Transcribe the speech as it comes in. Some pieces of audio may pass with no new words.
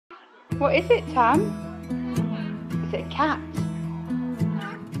What is it, Tam? Is it a cat?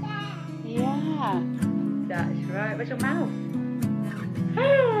 Yeah. That's right. Where's your mouth?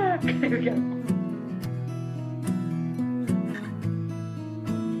 Here we go.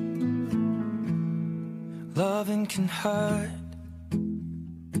 Loving can hurt.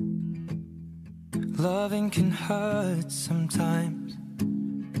 Loving can hurt sometimes,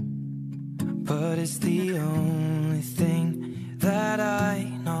 but it's the only thing that I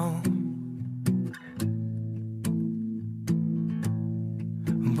know.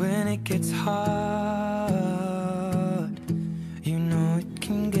 When it gets hard, you know it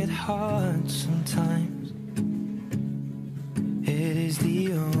can get hard sometimes. It is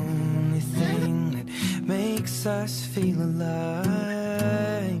the only thing that makes us feel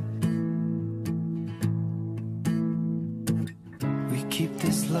alive. We keep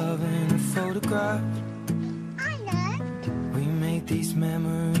this love in a photograph. We make these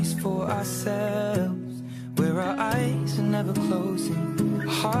memories for ourselves, where our eyes are never closing, our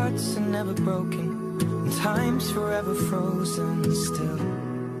hearts are never broken, and time's forever frozen still.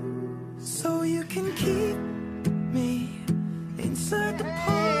 So you can keep me inside the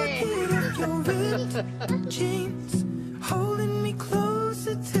pocket of your ripped jeans, holding me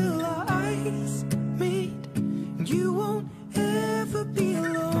closer till our eyes meet. You won't ever be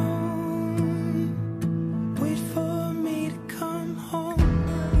alone. Wait for me to come home.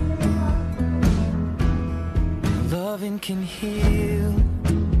 Loving can heal.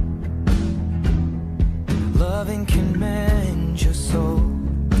 Loving can mend your soul,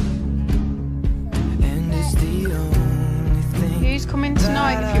 and it's the only thing. Who's coming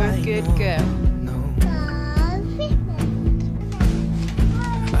tonight if you're a good girl?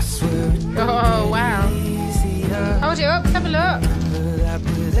 I swear. Oh wow. Hold it up, have a look.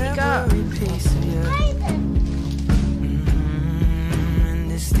 There you go.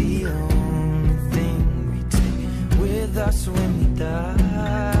 And it's the only thing we take with us when we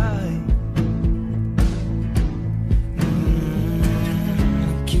die.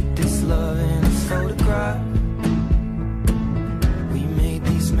 Keep this love in a photograph. We made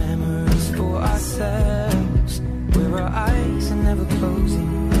these memories for ourselves, where our eyes are never closing,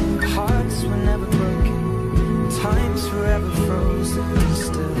 our hearts were never broken, time's forever frozen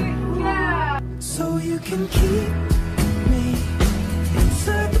still. Yeah. So you can keep me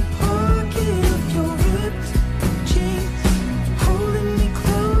inside the pocket of your ripped jeans, holding me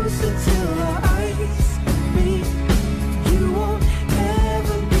closer till our eyes meet. You won't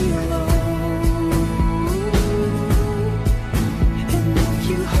ever be alone. And if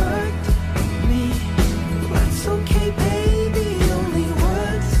you hurt me, that's okay, baby. Only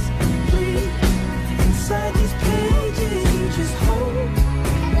words bleed inside these pages. You just hold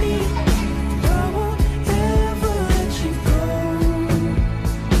me. I won't ever let you go.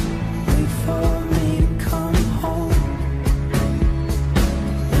 Wait for me to come home.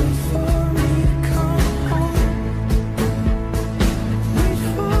 Wait for me to come home. Wait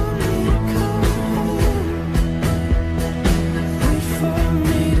for me to come home. Wait for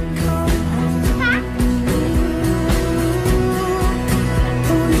me to come home.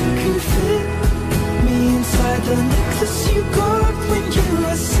 Oh, you can fit me inside the necklace you got when you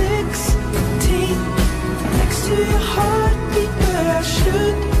were 16, next to your heartbeat where I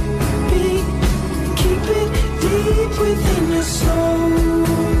should be. Keep it deep within your soul.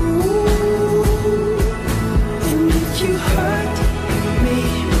 And if you hurt me,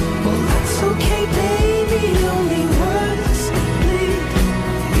 well that's okay, baby. Only words bleed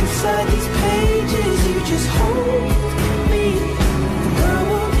inside these pages. You just hold me. I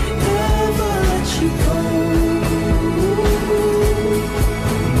won't ever let you go.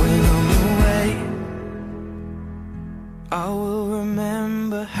 When I'm away, I will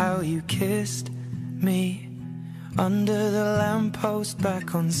remember how you kissed me under the lamppost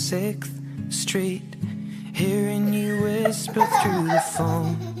back on 6th Street, hearing you whisper through the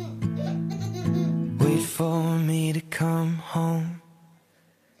phone. Wait for me to come home.